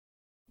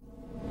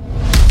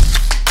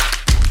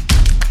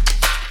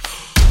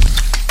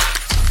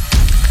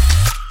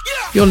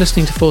You're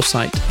listening to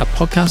Foresight, a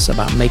podcast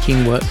about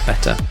making work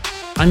better.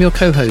 I'm your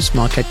co-host,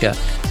 Mark Edgar,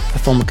 a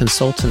former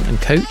consultant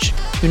and coach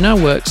who now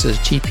works as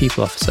a Chief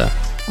People Officer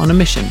on a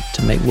mission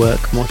to make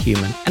work more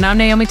human. And I'm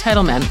Naomi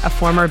Titleman, a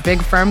former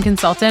big firm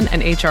consultant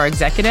and HR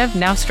executive,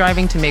 now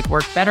striving to make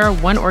work better,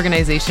 one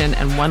organization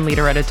and one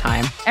leader at a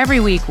time. Every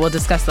week, we'll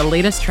discuss the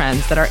latest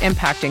trends that are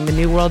impacting the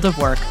new world of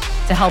work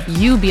to help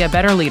you be a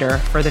better leader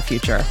for the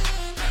future.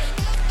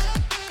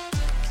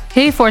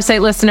 Hey,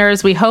 Foresight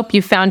listeners, we hope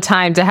you found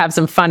time to have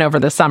some fun over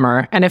the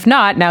summer. And if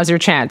not, now's your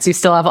chance. You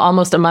still have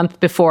almost a month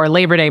before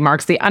Labor Day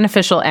marks the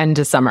unofficial end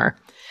to summer.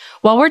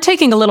 While we're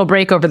taking a little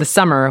break over the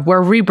summer,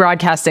 we're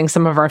rebroadcasting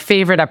some of our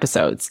favorite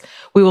episodes.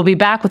 We will be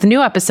back with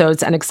new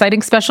episodes and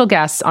exciting special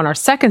guests on our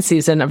second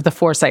season of the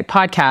Foresight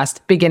podcast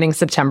beginning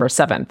September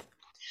 7th.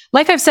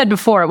 Like I've said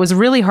before, it was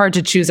really hard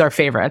to choose our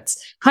favorites,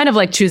 kind of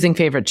like choosing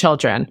favorite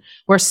children.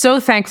 We're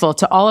so thankful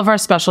to all of our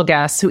special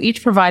guests who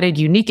each provided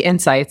unique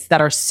insights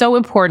that are so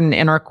important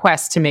in our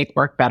quest to make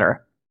work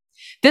better.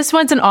 This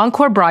one's an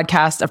encore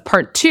broadcast of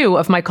part 2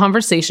 of my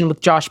conversation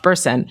with Josh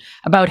Bersin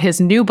about his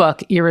new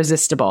book,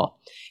 Irresistible.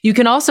 You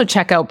can also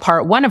check out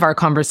part 1 of our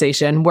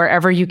conversation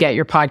wherever you get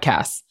your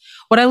podcasts.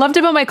 What I loved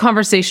about my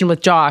conversation with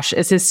Josh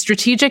is his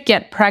strategic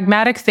yet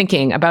pragmatic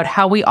thinking about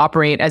how we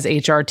operate as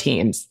HR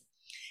teams.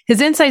 His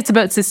insights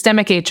about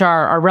systemic HR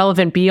are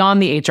relevant beyond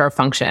the HR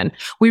function.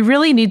 We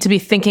really need to be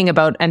thinking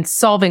about and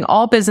solving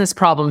all business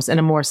problems in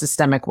a more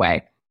systemic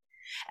way.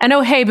 And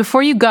oh, hey,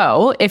 before you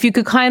go, if you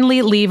could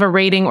kindly leave a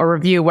rating or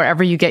review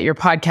wherever you get your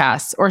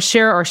podcasts, or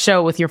share our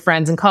show with your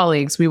friends and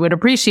colleagues, we would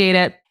appreciate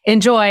it.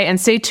 Enjoy and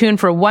stay tuned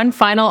for one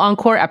final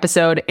encore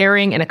episode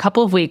airing in a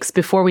couple of weeks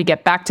before we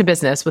get back to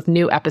business with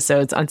new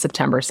episodes on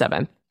September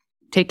 7th.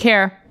 Take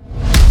care.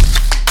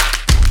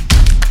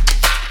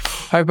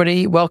 Hi,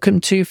 everybody. Welcome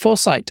to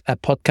Foresight, a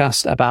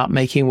podcast about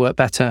making work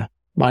better.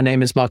 My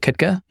name is Mark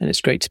Edgar, and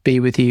it's great to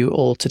be with you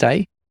all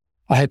today.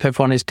 I hope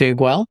everyone is doing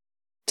well.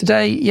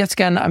 Today, yet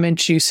again, I'm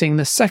introducing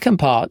the second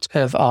part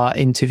of our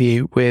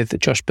interview with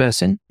Josh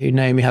Bersin, who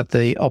Naomi had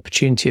the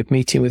opportunity of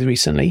meeting with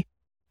recently.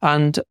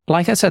 And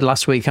like I said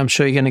last week, I'm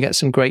sure you're going to get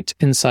some great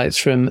insights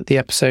from the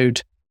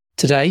episode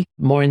today.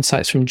 More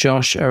insights from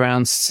Josh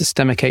around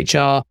systemic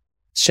HR,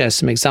 share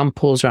some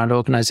examples around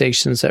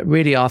organizations that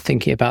really are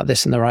thinking about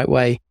this in the right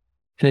way,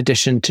 in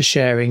addition to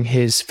sharing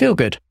his feel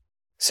good.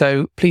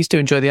 So please do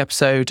enjoy the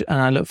episode,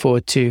 and I look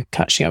forward to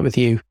catching up with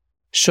you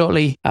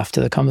shortly after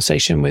the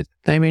conversation with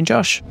Naomi and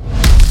Josh.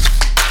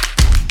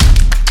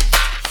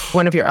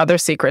 One of your other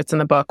secrets in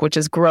the book, which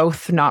is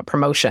growth, not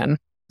promotion.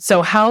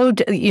 So how,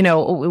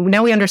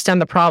 now we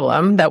understand the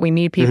problem that we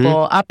need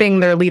people upping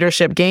their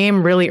leadership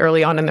game really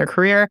early on in their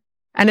career.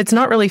 And it's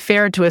not really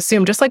fair to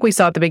assume, just like we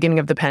saw at the beginning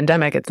of the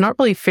pandemic, it's not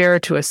really fair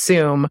to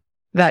assume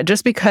that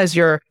just because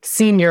you're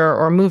senior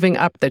or moving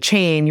up the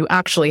chain, you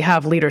actually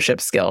have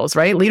leadership skills,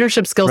 right?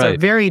 Leadership skills are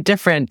very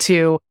different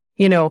to,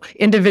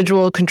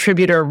 individual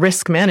contributor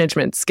risk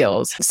management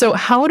skills. So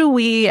how do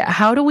we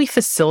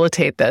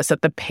facilitate this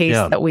at the pace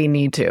that we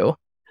need to?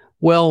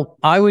 Well,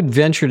 I would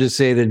venture to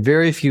say that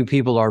very few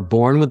people are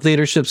born with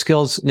leadership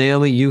skills.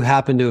 Naomi, you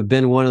happen to have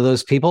been one of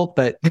those people,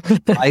 but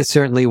I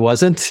certainly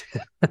wasn't.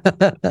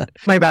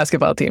 My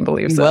basketball team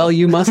believes so. Well,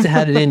 you must have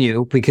had it in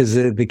you because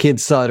the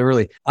kids saw it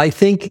early. I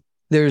think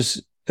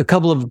there's a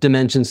couple of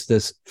dimensions to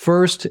this.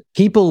 First,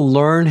 people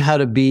learn how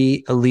to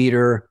be a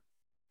leader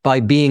by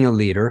being a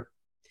leader.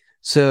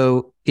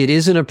 So it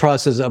isn't a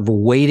process of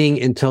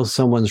waiting until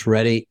someone's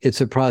ready.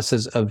 It's a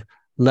process of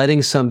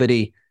letting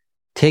somebody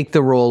take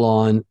the role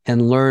on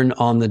and learn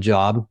on the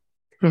job.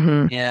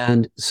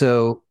 And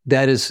so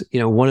that is,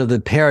 one of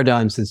the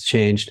paradigms that's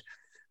changed.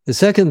 The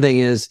second thing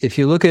is, if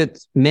you look at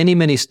many,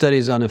 many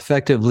studies on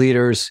effective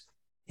leaders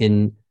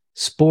in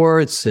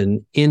sports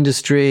and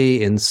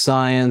industry and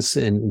science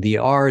and the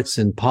arts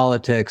and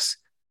politics,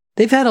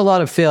 they've had a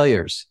lot of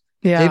failures.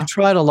 They've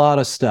tried a lot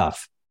of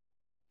stuff,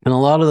 and a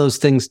lot of those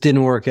things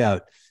didn't work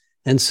out.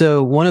 And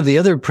so one of the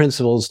other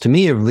principles to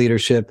me of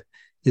leadership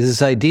is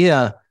this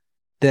idea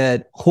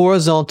that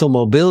horizontal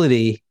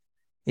mobility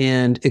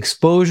and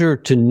exposure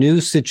to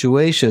new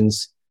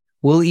situations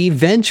will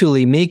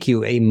eventually make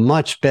you a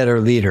much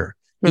better leader,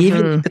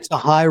 even if it's a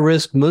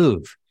high-risk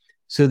move.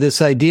 So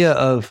this idea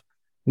of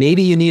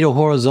maybe you need a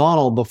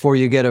horizontal before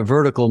you get a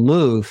vertical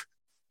move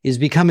is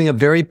becoming a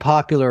very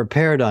popular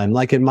paradigm.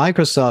 Like at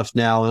Microsoft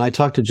now, and I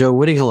talked to Joe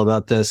Whittinghill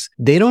about this,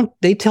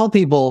 they tell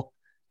people,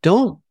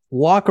 don't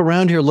walk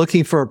around here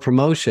looking for a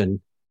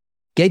promotion.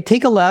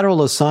 Take a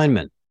lateral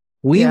assignment.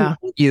 We want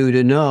you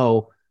to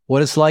know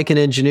what it's like in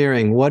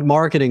engineering, what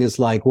marketing is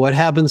like, what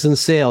happens in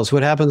sales,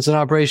 what happens in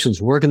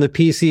operations, work in the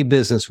PC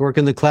business, work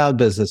in the cloud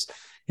business.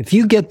 If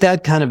you get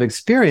that kind of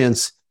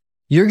experience,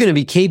 you're going to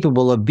be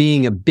capable of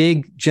being a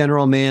big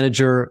general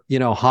manager,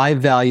 high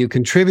value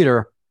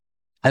contributor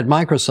at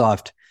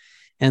Microsoft.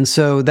 And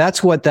so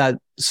that's what that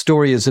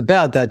story is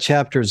about, that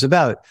chapter is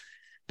about.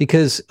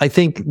 Because I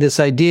think this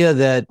idea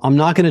that I'm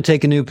not going to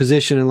take a new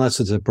position unless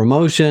it's a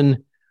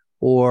promotion,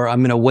 or I'm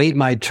going to wait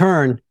my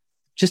turn,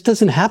 just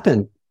doesn't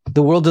happen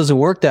the world doesn't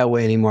work that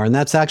way anymore. And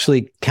that's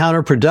actually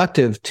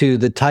counterproductive to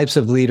the types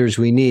of leaders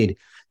we need.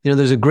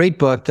 There's a great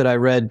book that I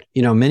read,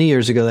 many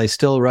years ago that I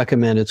still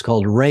recommend. It's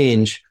called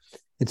Range.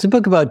 It's a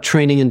book about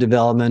training and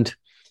development,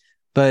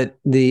 but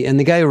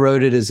the guy who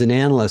wrote it is an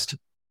analyst.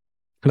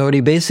 But what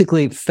he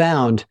basically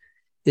found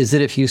is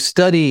that if you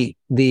study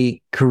the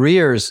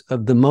careers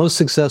of the most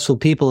successful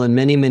people in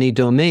many, many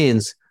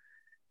domains,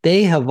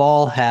 they have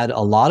all had a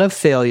lot of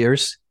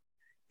failures.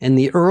 In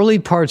the early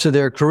parts of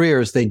their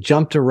careers, they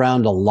jumped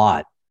around a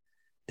lot.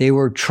 They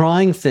were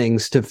trying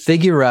things to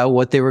figure out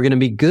what they were going to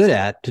be good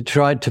at, to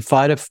try to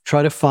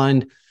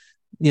find,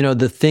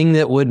 the thing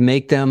that would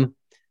make them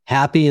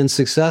happy and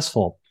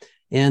successful.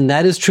 And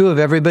that is true of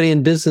everybody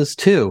in business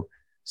too.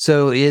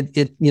 So it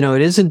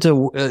isn't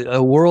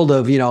a world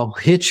of,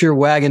 hitch your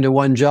wagon to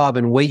one job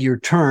and wait your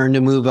turn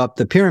to move up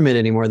the pyramid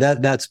anymore.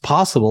 That's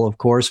possible, of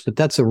course, but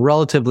that's a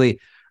relatively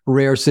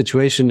rare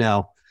situation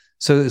now.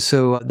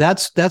 So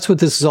that's what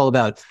this is all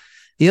about.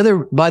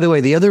 By the way,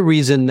 the other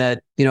reason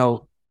that,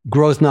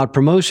 growth, not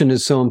promotion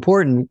is so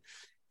important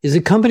is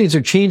that companies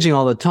are changing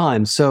all the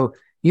time. So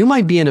you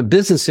might be in a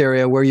business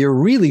area where you're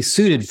really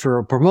suited for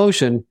a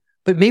promotion,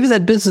 but maybe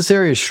that business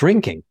area is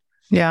shrinking.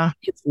 Yeah.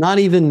 It's not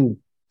even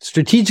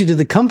strategic to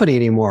the company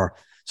anymore.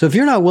 So if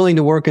you're not willing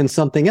to work in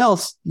something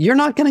else, you're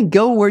not going to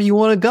go where you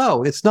want to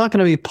go. It's not going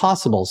to be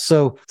possible.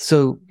 So,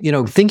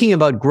 thinking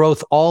about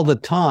growth all the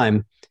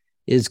time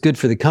is good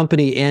for the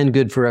company and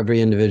good for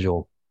every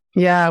individual.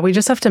 Yeah. We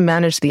just have to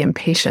manage the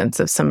impatience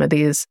of some of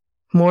these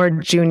more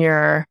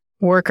junior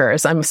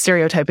workers. I'm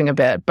stereotyping a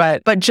bit,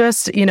 but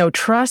just,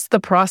 trust the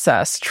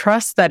process.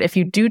 Trust that if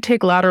you do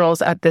take laterals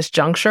at this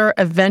juncture,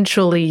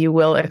 eventually you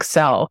will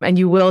excel and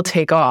you will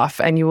take off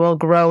and you will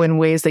grow in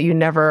ways that you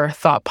never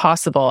thought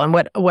possible. And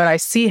what I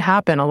see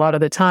happen a lot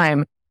of the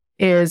time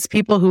is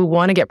people who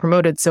want to get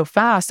promoted so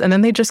fast and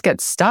then they just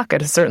get stuck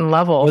at a certain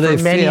level for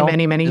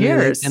many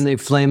years. And they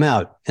flame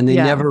out and they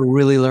never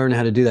really learn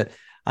how to do that.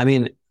 I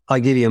mean, I'll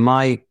give you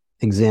my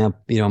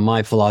example,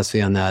 my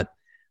philosophy on that.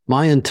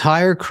 My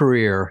entire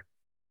career,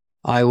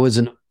 I was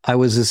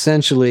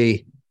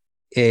essentially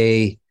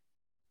I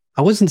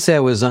wouldn't say I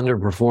was an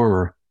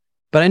underperformer,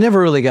 but I never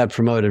really got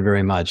promoted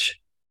very much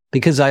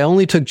because I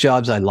only took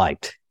jobs I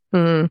liked.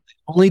 I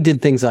only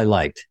did things I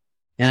liked.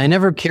 And I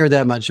never cared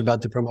that much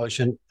about the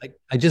promotion.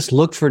 I just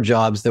looked for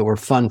jobs that were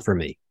fun for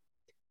me.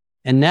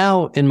 And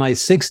now in my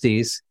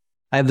 60s,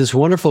 I have this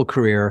wonderful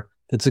career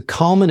that's a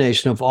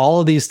culmination of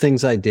all of these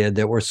things I did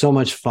that were so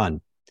much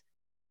fun.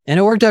 And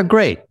it worked out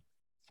great.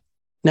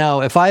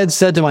 Now, if I had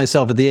said to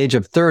myself at the age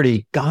of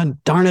 30,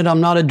 God darn it, I'm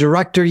not a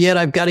director yet.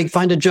 I've got to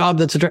find a job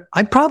that's a director.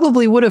 I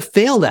probably would have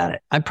failed at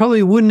it. I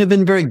probably wouldn't have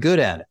been very good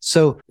at it.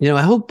 So,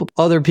 I hope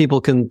other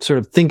people can sort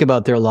of think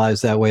about their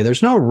lives that way.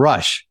 There's no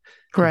rush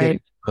to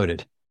get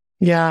promoted.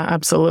 Yeah,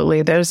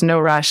 absolutely. There's no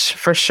rush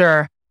for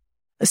sure.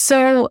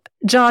 So,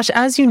 Josh,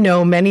 as you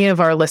know, many of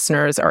our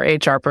listeners are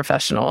HR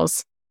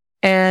professionals.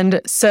 And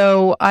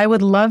so I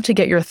would love to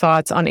get your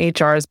thoughts on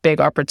HR's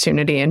big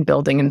opportunity in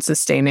building and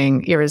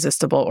sustaining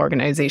irresistible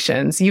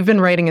organizations. You've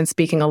been writing and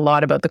speaking a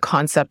lot about the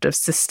concept of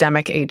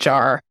systemic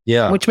HR,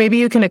 which maybe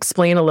you can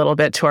explain a little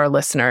bit to our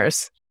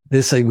listeners.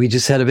 We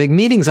just had a big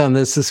meetings on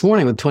this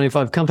morning with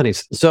 25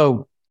 companies.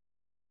 So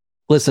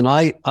listen,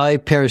 I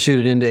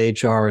parachuted into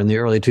HR in the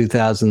early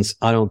 2000s.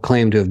 I don't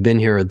claim to have been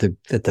here at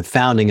the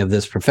founding of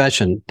this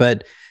profession,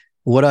 but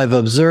what I've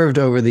observed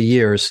over the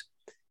years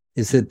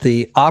is that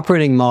the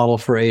operating model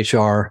for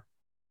HR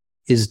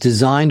is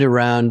designed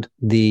around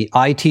the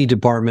IT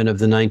department of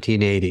the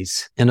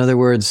 1980s. In other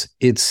words,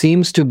 it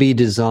seems to be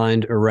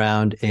designed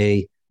around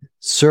a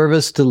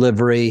service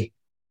delivery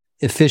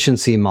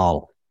efficiency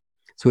model.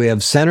 So we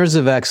have centers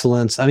of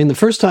excellence. I mean, the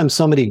first time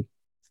somebody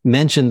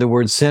mentioned the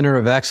word center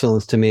of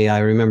excellence to me, I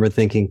remember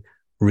thinking,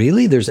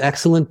 really? There's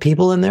excellent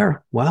people in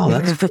there? Wow,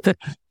 that's, I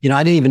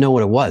didn't even know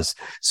what it was.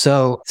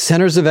 So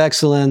centers of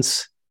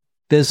excellence,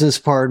 business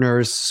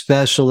partners,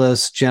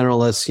 specialists,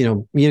 generalists,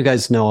 you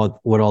guys know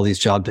what all these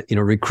jobs,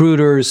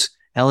 recruiters,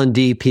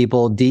 L&D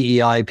people,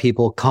 DEI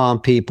people,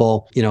 comp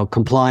people,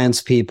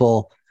 compliance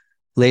people,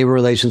 labor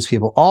relations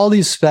people, all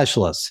these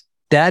specialists.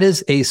 That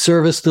is a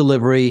service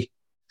delivery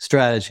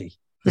strategy.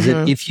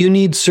 That if you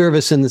need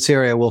service in this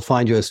area, we'll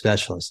find you a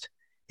specialist.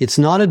 It's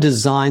not a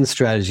design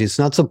strategy. It's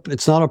not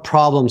a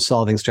problem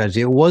solving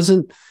strategy.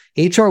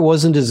 HR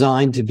wasn't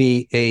designed to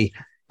be a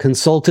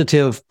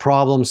consultative,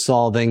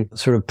 problem-solving,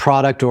 sort of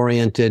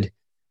product-oriented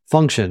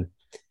function.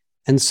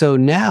 And so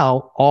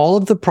now all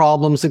of the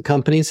problems that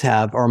companies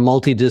have are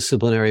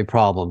multidisciplinary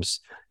problems.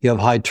 You have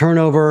high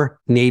turnover.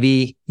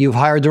 Maybe you've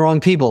hired the wrong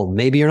people.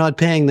 Maybe you're not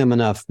paying them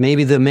enough.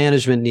 Maybe the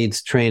management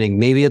needs training.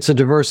 Maybe it's a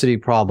diversity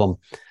problem.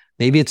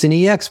 Maybe it's an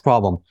EX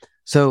problem.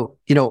 So,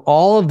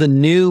 all of the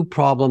new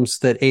problems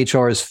that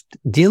HR is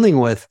dealing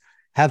with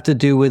have to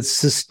do with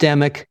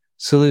systemic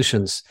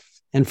solutions.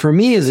 And for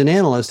me as an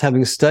analyst,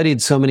 having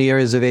studied so many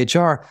areas of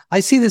HR, I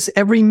see this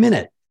every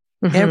minute.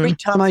 Every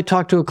time I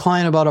talk to a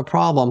client about a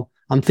problem,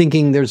 I'm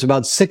thinking there's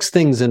about 6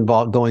 things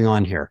involved going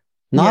on here,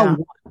 not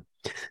one.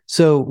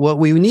 So what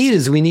we need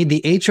is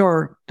the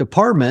HR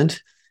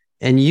department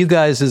and you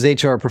guys as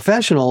HR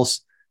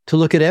professionals to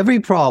look at every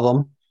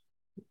problem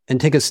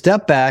and take a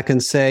step back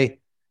and say,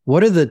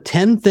 what are the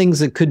 10 things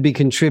that could be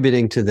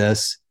contributing to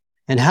this?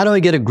 And how do I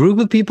get a group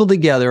of people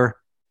together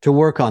to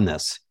work on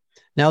this?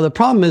 Now, the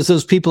problem is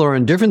those people are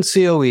in different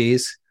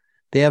COEs.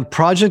 They have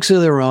projects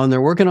of their own.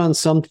 They're working on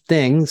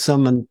something,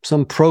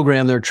 some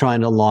program they're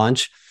trying to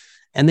launch,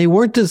 and they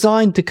weren't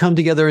designed to come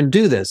together and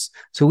do this.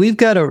 So we've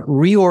got to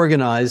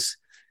reorganize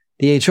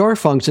the HR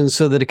function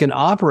so that it can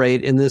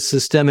operate in this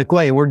systemic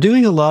way. And we're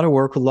doing a lot of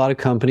work with a lot of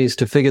companies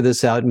to figure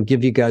this out and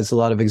give you guys a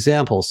lot of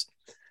examples.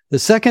 The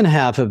second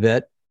half of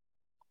it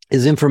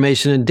is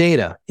information and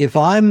data. If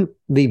I'm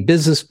the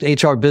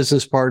HR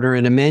business partner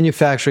in a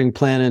manufacturing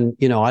plant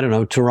in, I don't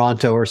know,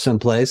 Toronto or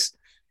someplace,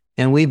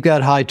 and we've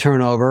got high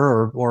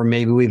turnover, or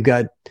maybe we've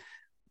got,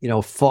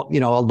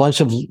 a bunch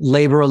of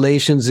labor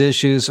relations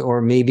issues,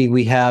 or maybe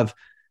we have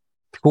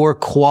poor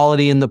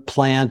quality in the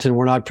plant and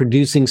we're not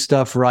producing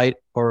stuff right,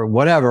 or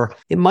whatever.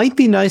 It might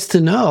be nice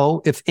to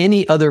know if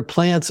any other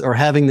plants are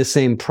having the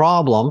same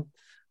problem,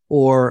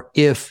 or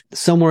if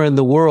somewhere in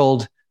the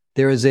world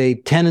there is a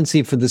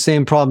tendency for the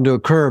same problem to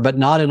occur, but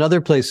not in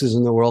other places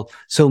in the world.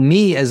 So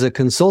me as a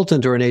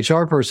consultant or an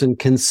HR person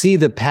can see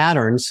the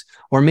patterns,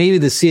 or maybe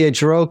the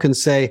CHRO can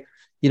say,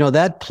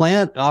 that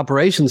plant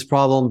operations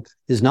problem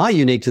is not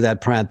unique to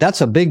that plant.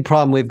 That's a big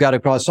problem we've got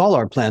across all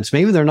our plants.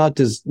 Maybe they're not,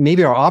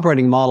 maybe our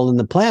operating model in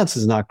the plants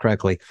is not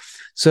correctly.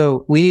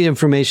 So we need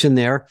information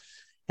there.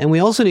 And we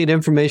also need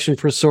information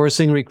for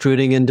sourcing,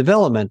 recruiting, and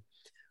development.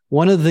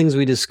 One of the things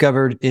we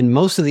discovered in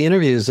most of the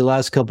interviews the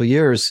last couple of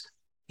years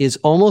is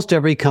almost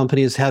every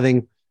company is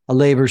having a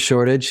labor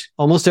shortage.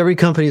 Almost every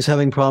company is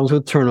having problems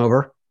with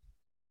turnover.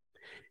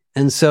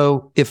 And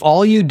so if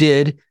all you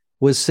did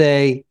was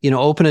say,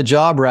 open a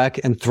job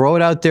rec and throw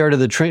it out there to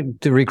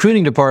the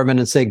recruiting department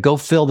and say, go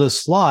fill this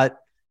slot,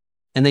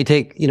 and they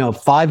take,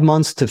 5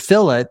 months to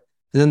fill it,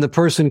 and then the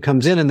person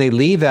comes in and they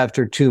leave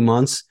after 2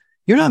 months,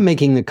 you're not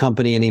making the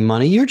company any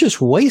money. You're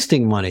just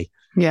wasting money.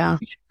 Yeah.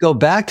 Go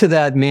back to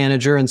that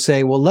manager and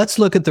say, well, let's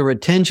look at the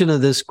retention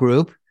of this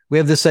group. We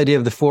have this idea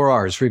of the 4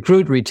 R's: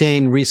 recruit,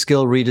 retain,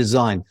 reskill,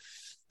 redesign.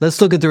 Let's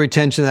look at the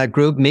retention of that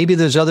group. Maybe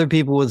there's other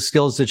people with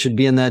skills that should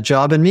be in that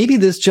job. And maybe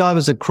this job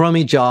is a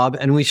crummy job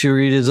and we should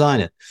redesign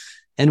it.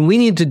 And we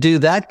need to do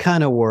that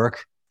kind of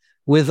work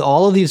with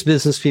all of these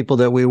business people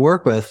that we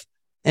work with.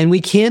 And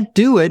we can't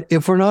do it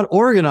if we're not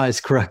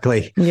organized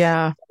correctly.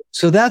 Yeah.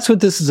 So that's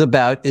what this is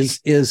about,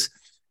 is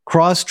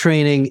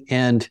cross-training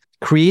and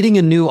creating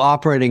a new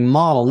operating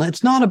model. And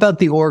it's not about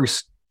the org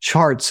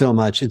chart so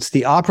much. It's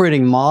the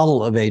operating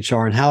model of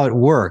HR and how it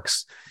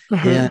works.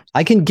 Mm-hmm. And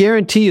I can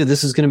guarantee you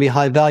this is going to be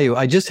high value.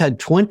 I just had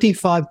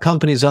 25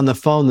 companies on the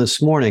phone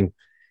this morning,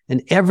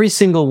 and every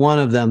single one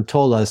of them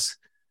told us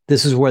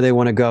this is where they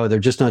want to go. They're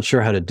just not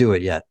sure how to do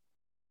it yet.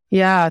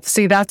 Yeah.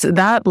 See,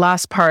 that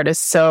last part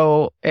is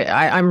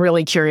I'm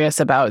really curious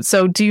about.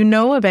 So do you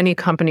know of any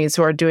companies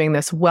who are doing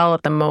this well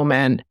at the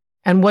moment?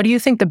 And what do you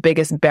think the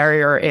biggest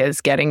barrier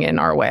is getting in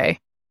our way?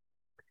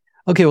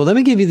 Okay, well, let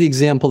me give you the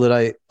example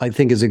that I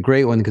think is a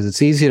great one because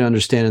it's easy to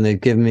understand and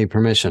they've given me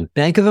permission.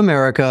 Bank of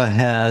America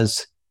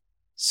has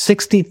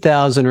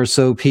 60,000 or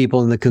so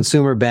people in the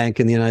consumer bank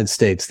in the United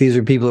States. These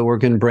are people that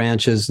work in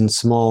branches and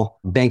small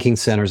banking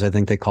centers, I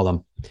think they call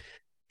them.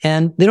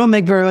 And they don't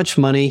make very much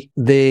money.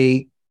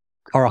 They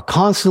are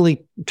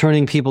constantly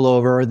turning people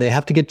over. They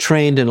have to get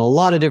trained in a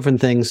lot of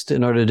different things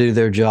in order to do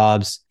their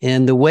jobs.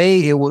 And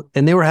they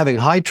were having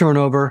high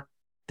turnover.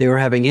 They were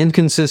having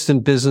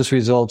inconsistent business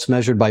results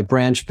measured by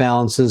branch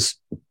balances.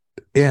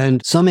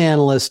 And some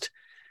analyst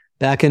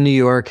back in New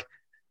York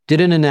did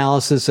an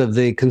analysis of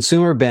the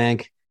consumer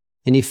bank,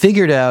 and he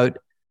figured out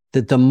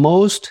that the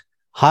most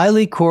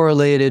highly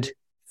correlated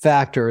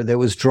factor that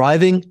was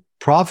driving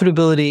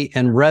profitability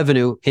and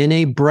revenue in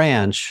a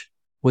branch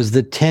was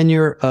the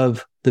tenure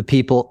of the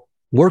people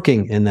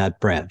working in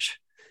that branch.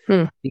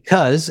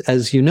 Because,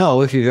 as you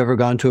know, if you've ever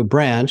gone to a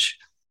branch,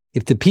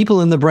 if the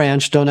people in the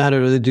branch don't know how to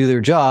really do their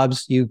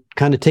jobs, you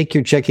kind of take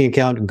your checking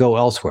account and go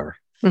elsewhere.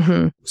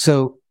 Mm-hmm.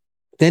 So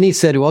then he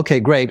said, well, okay,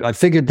 great. I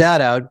figured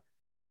that out.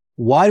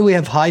 Why do we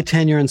have high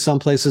tenure in some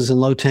places and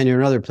low tenure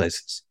in other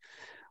places?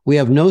 We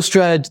have no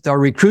strategy. Our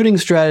recruiting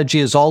strategy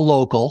is all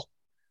local.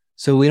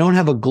 So we don't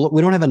have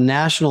a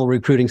national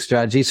recruiting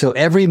strategy. So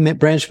every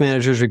branch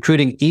manager is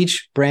recruiting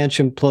each branch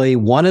employee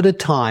one at a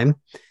time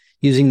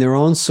using their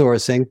own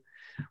sourcing.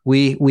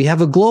 We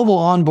have a global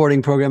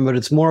onboarding program, but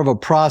it's more of a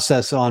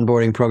process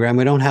onboarding program.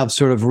 We don't have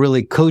sort of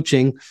really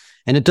coaching,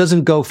 and it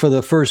doesn't go for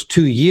the first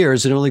 2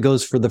 years. It only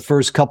goes for the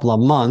first couple of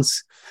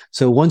months.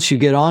 So once you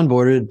get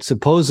onboarded,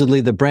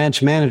 supposedly the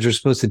branch manager is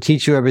supposed to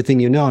teach you everything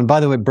you know. And by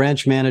the way,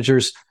 branch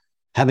managers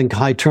having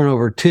high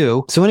turnover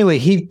too. So anyway,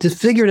 he just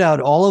figured out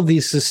all of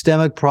these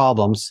systemic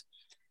problems.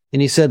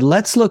 And he said,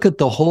 let's look at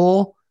the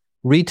whole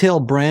retail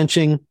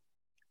branch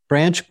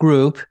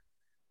group,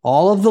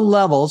 all of the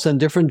levels and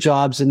different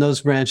jobs in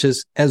those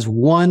branches as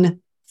one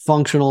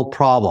functional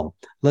problem.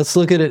 Let's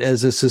look at it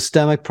as a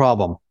systemic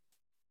problem.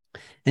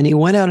 And he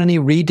went out and he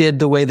redid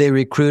the way they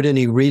recruit and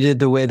he redid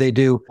the way they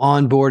do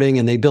onboarding.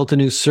 And they built a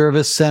new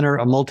service center,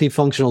 a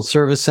multifunctional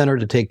service center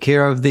to take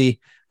care of the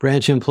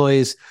branch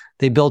employees.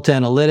 They built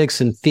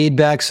analytics and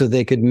feedback so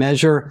they could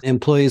measure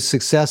employees'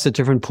 success at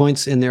different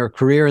points in their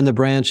career in the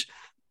branch,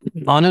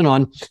 on and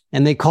on.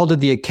 And they called it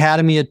the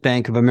Academy at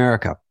Bank of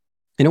America.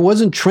 And it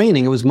wasn't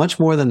training. It was much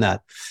more than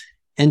that.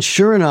 And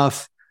sure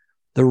enough,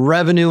 the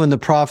revenue and the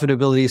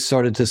profitability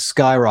started to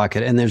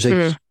skyrocket. And there's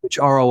a huge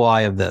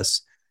ROI of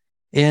this.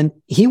 And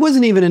he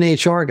wasn't even an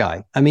HR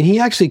guy. I mean, he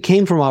actually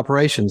came from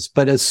operations.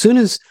 But as soon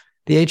as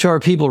the HR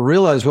people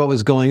realized what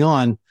was going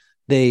on,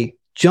 they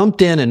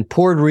jumped in and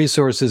poured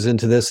resources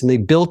into this. And they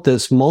built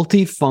this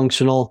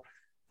multifunctional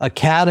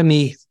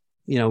academy.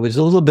 You know, it was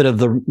a little bit of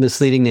the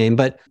misleading name,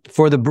 but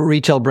for the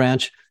retail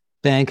branch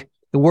bank,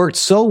 it worked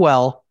so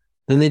well.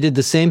 Then they did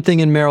the same thing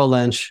in Merrill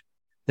Lynch.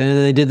 Then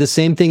they did the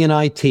same thing in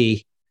IT.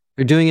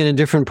 They're doing it in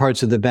different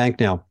parts of the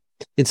bank now.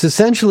 It's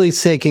essentially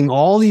taking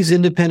all these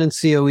independent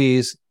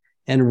COEs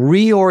and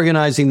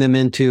reorganizing them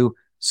into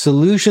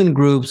solution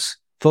groups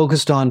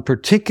focused on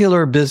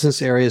particular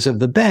business areas of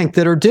the bank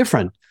that are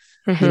different.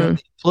 You know,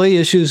 the employee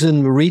issues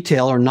in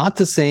retail are not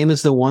the same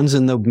as the ones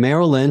in the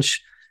Merrill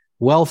Lynch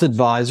wealth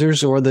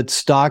advisors or the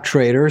stock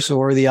traders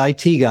or the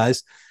IT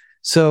guys.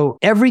 So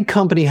every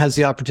company has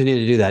the opportunity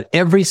to do that.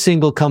 Every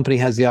single company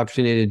has the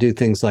opportunity to do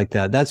things like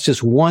that. That's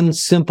just one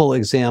simple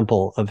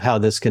example of how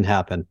this can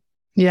happen.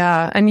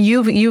 Yeah. And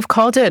you've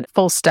called it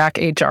full stack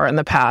HR in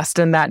the past,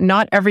 and that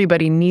not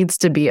everybody needs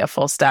to be a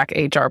full stack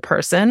HR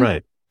person.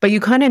 Right. But you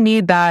kind of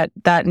need that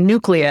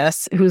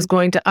nucleus who's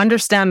going to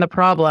understand the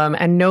problem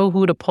and know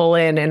who to pull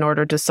in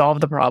order to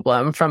solve the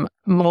problem from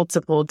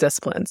multiple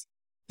disciplines.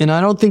 And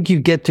I don't think you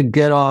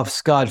get off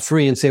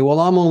scot-free and say,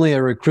 well, I'm only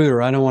a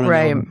recruiter. I don't want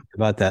to know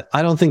about that.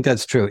 I don't think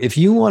that's true. If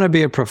you want to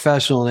be a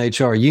professional in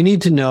HR, you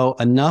need to know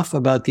enough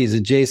about these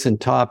adjacent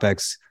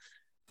topics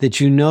that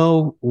you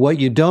know what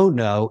you don't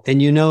know,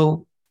 and you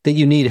know that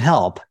you need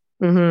help,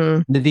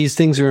 that these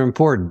things are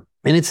important.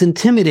 And it's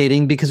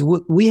intimidating because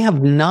we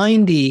have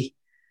 90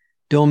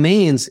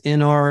 domains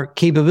in our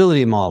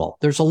capability model.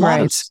 There's a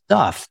lot of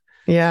stuff.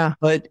 Yeah.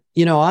 But,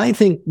 you know, I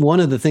think one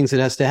of the things that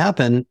has to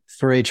happen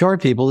for HR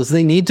people is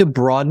they need to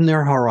broaden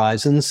their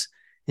horizons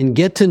and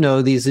get to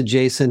know these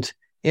adjacent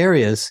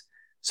areas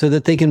so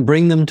that they can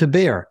bring them to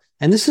bear.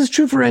 And this is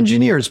true for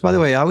engineers. By the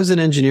way, I was an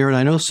engineer and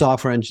I know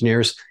software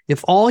engineers.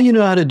 If all you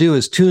know how to do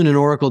is tune an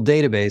Oracle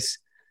database,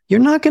 you're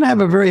not going to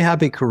have a very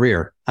happy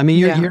career. I mean,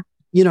 you're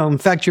you know, in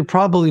fact, you're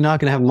probably not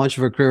going to have much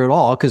of a career at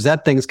all because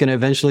that thing's going to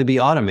eventually be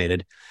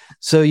automated.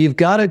 So you've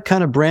got to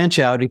kind of branch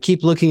out and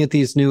keep looking at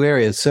these new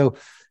areas. So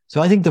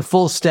I think the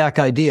full stack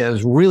idea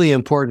is really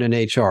important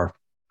in HR.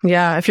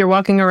 Yeah. If you're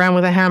walking around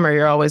with a hammer,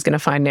 you're always going to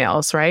find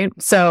nails, right?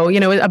 So, you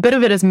know, a bit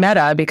of it is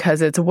meta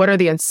because it's what are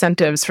the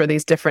incentives for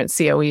these different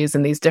COEs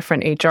and these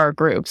different HR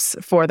groups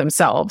for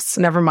themselves?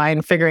 Never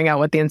mind figuring out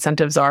what the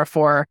incentives are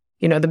for,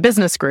 you know, the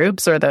business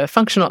groups or the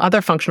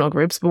other functional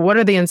groups, but what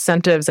are the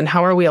incentives and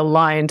how are we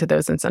aligned to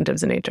those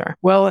incentives in HR?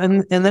 Well,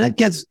 and that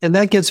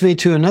gets me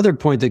to another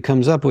point that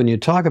comes up when you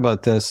talk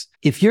about this.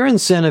 If your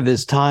incentive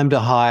is time to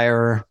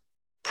hire,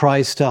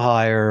 price to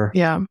hire,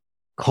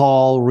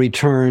 call,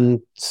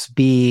 return,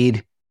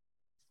 speed,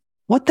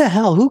 what the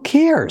hell? Who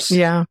cares?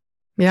 Yeah.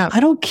 I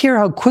don't care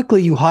how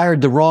quickly you hired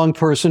the wrong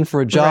person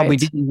for a job we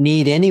didn't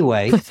need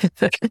anyway.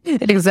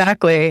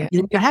 Exactly.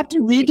 You have to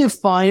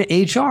redefine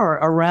HR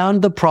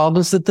around the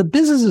problems that the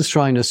business is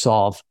trying to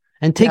solve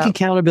and take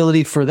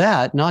accountability for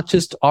that, not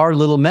just our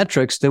little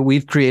metrics that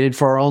we've created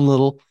for our own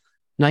little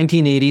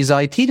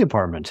 1980s IT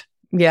department.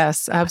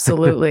 Yes,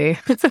 absolutely.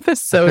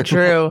 So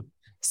true.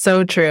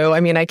 So true. I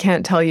mean, I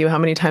can't tell you how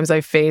many times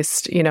I've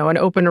faced, you know, an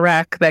open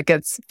rec that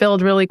gets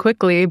filled really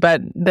quickly, but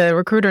the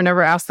recruiter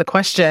never asks the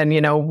question, you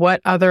know,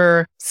 what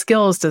other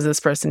skills does this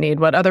person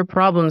need? What other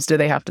problems do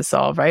they have to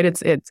solve, right?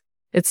 It's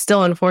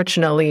still,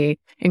 unfortunately,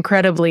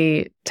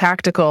 incredibly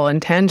tactical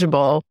and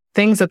tangible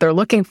things that they're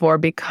looking for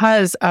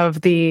because of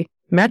the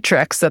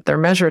metrics that they're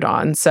measured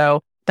on.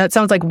 So that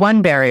sounds like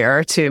one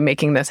barrier to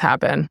making this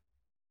happen.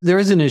 There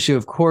is an issue,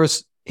 of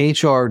course.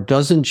 HR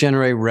doesn't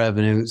generate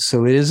revenue,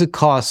 so it is a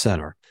cost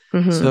center.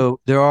 So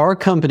there are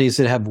companies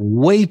that have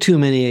way too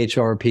many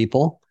HR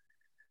people,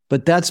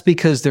 but that's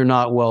because they're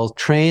not well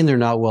trained, they're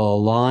not well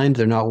aligned,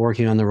 they're not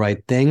working on the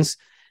right things.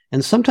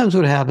 And sometimes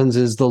what happens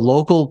is the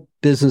local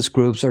business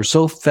groups are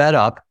so fed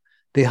up,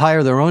 they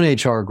hire their own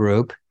HR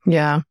group.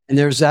 Yeah. And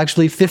there's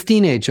actually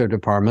 15 HR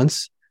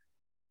departments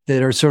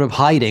that are sort of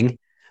hiding,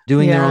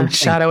 doing their own thing.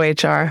 Shadow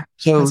HR.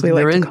 So as we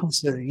like to call.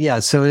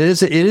 So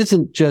it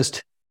isn't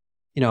just,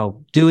 you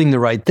know, doing the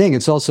right thing.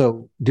 It's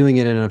also doing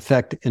it in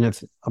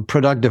a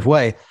productive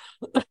way.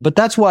 But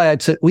that's why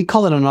we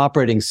call it an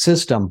operating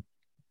system,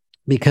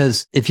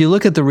 because if you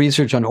look at the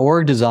research on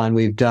org design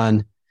we've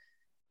done,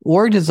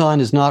 org design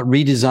is not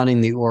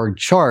redesigning the org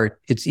chart.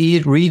 It's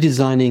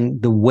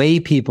redesigning the way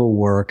people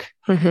work,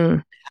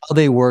 how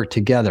they work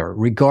together,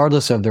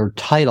 regardless of their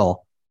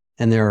title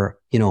and their,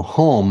 you know,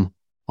 home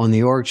on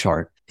the org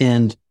chart.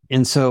 And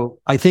And so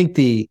I think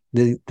the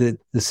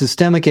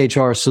systemic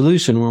HR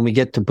solution, when we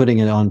get to putting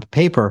it on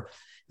paper,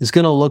 is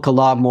going to look a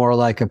lot more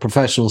like a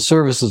professional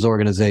services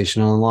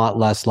organization and a lot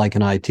less like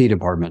an IT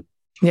department.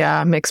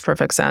 Yeah, makes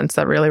perfect sense.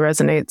 That really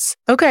resonates.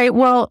 Okay,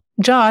 well,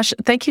 Josh,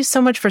 thank you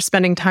so much for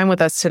spending time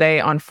with us today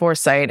on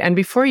Foresight. And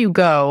before you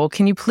go,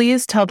 can you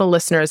please tell the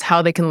listeners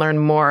how they can learn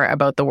more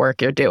about the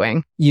work you're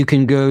doing? You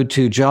can go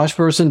to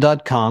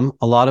joshbersin.com.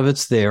 A lot of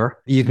it's there.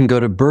 You can go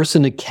to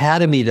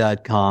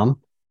bersinacademy.com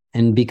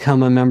and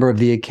become a member of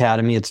the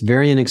Academy. It's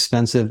very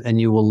inexpensive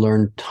and you will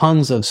learn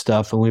tons of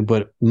stuff. And we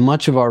put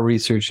much of our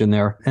research in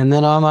there. And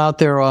then I'm out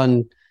there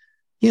on,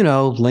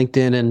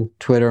 LinkedIn and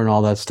Twitter and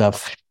all that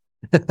stuff.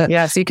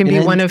 Yes, you can be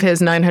one of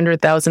his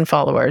 900,000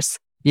 followers.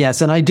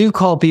 Yes, and I do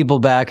call people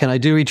back and I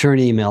do return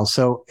emails.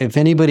 So if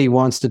anybody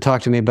wants to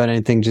talk to me about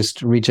anything,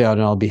 just reach out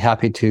and I'll be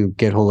happy to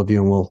get hold of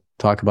you and we'll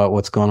talk about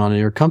what's going on in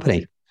your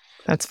company.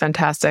 That's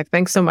fantastic.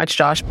 Thanks so much,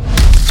 Josh.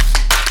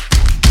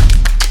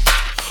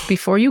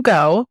 Before you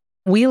go,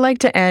 we like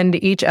to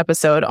end each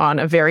episode on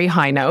a very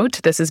high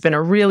note. This has been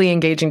a really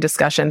engaging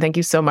discussion. Thank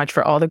you so much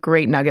for all the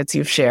great nuggets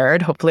you've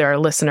shared. Hopefully our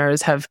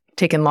listeners have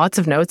taken lots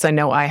of notes. I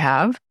know I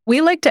have. We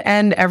like to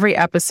end every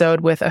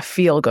episode with a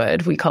feel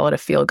good. We call it a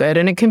feel good,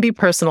 and it can be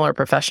personal or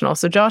professional.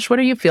 So Josh, what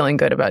are you feeling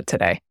good about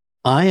today?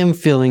 I am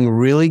feeling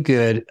really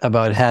good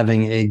about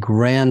having a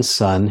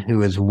grandson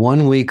who is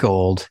 1 week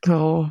old,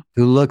 who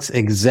looks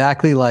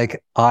exactly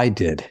like I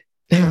did.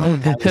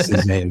 That was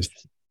his name.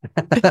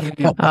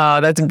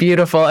 Oh, that's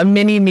beautiful. A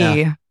mini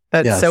me. Yeah.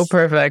 That's so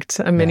perfect.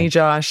 A mini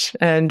Josh.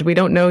 And we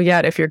don't know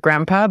yet if you're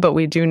grandpa, but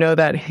we do know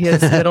that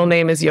his middle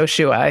name is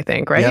Yoshua, I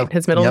think, right? Yep.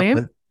 His middle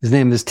name? His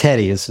name is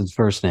Teddy. Is his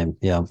first name.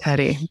 Yeah.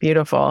 Teddy.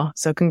 Beautiful.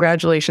 So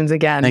congratulations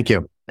again. Thank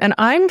you. And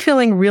I'm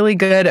feeling really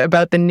good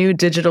about the new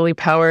digitally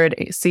powered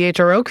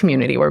CHRO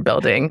community we're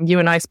building. You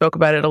and I spoke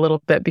about it a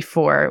little bit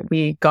before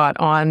we got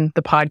on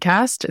the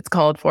podcast. It's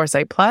called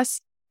Foresight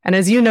Plus. And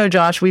as you know,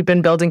 Josh, we've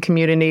been building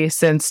community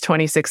since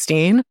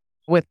 2016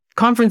 with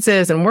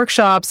conferences and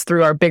workshops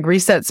through our Big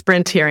Reset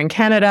sprint here in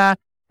Canada.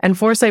 And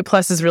Foresight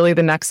Plus is really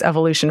the next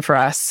evolution for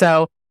us.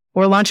 So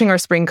we're launching our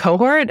spring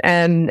cohort,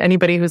 and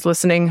anybody who's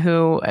listening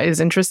who is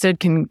interested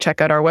can check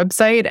out our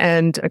website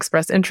and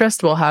express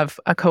interest. We'll have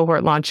a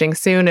cohort launching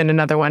soon and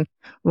another one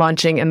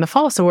launching in the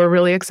fall. So we're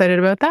really excited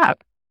about that.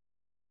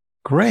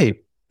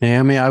 Great.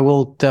 Naomi, I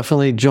will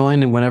definitely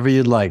join whenever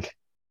you'd like.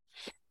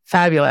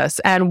 Fabulous.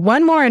 And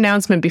one more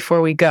announcement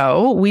before we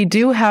go. We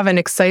do have an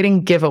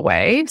exciting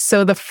giveaway.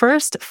 So the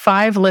first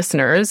 5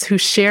 listeners who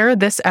share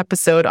this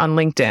episode on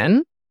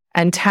LinkedIn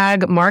and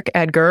tag Mark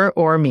Edgar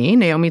or me,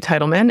 Naomi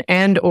Titleman,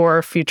 and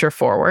or Future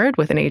Forward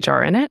with an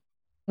HR in it,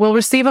 will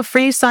receive a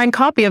free signed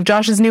copy of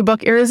Josh's new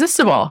book,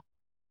 Irresistible.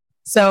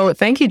 So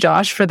thank you,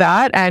 Josh, for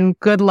that. And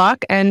good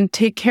luck and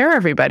take care,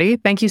 everybody.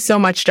 Thank you so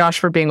much, Josh,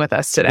 for being with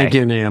us today. Thank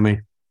you, Naomi.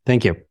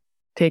 Thank you.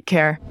 Take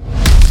care.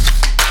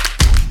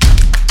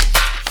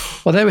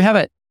 Well, there we have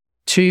it.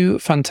 2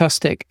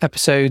 fantastic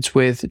episodes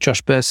with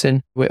Josh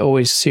Bersin. We're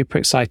always super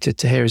excited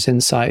to hear his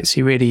insights.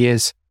 He really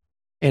is,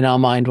 in our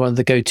mind, one of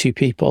the go-to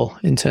people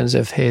in terms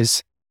of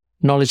his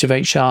knowledge of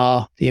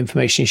HR, the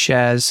information he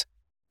shares.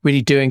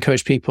 Really do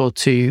encourage people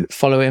to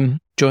follow him,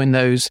 join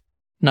those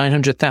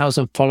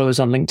 900,000 followers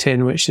on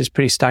LinkedIn, which is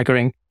pretty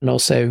staggering. And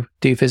also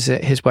do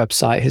visit his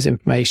website. His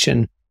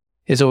information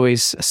is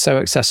always so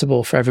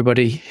accessible for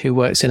everybody who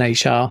works in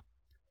HR.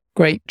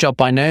 Great job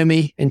by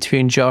Naomi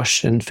interviewing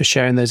Josh and for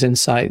sharing those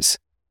insights.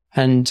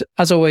 And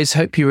as always,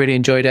 hope you really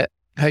enjoyed it.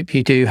 Hope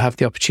you do have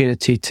the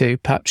opportunity to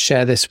perhaps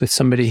share this with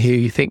somebody who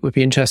you think would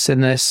be interested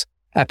in this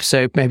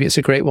episode. Maybe it's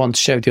a great one to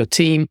share with your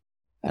team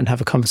and have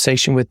a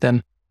conversation with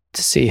them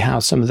to see how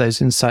some of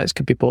those insights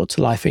could be brought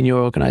to life in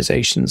your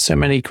organization. So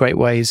many great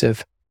ways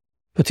of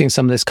putting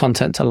some of this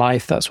content to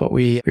life. That's what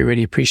we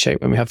really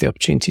appreciate when we have the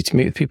opportunity to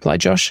meet with people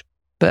like Josh.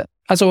 But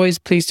as always,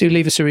 please do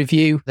leave us a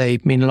review. They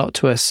mean a lot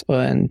to us,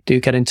 and do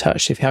get in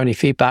touch if you have any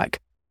feedback.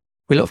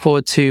 We look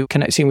forward to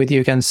connecting with you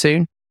again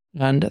soon.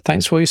 And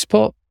thanks for all your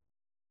support.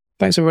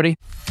 Thanks, everybody.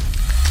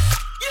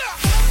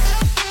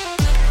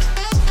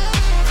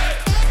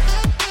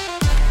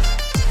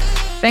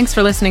 Thanks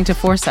for listening to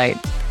Foresight.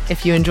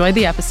 If you enjoyed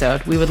the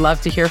episode, we would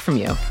love to hear from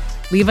you.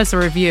 Leave us a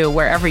review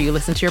wherever you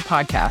listen to your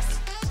podcasts.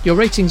 Your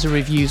ratings and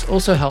reviews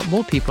also help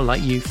more people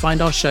like you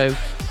find our show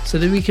so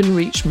that we can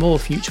reach more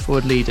future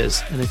forward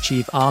leaders and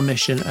achieve our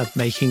mission of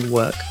making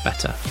work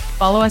better.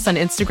 Follow us on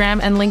Instagram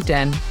and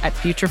LinkedIn at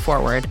Future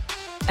Forward,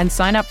 and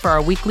sign up for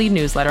our weekly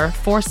newsletter,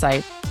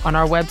 Foresight, on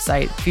our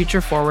website,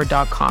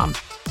 futureforward.com.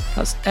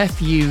 That's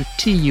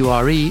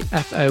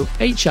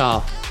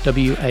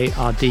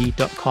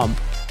FUTUREFOHRWARD.com,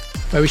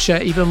 where we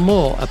share even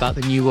more about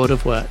the new world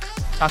of work.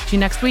 Talk to you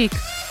next week.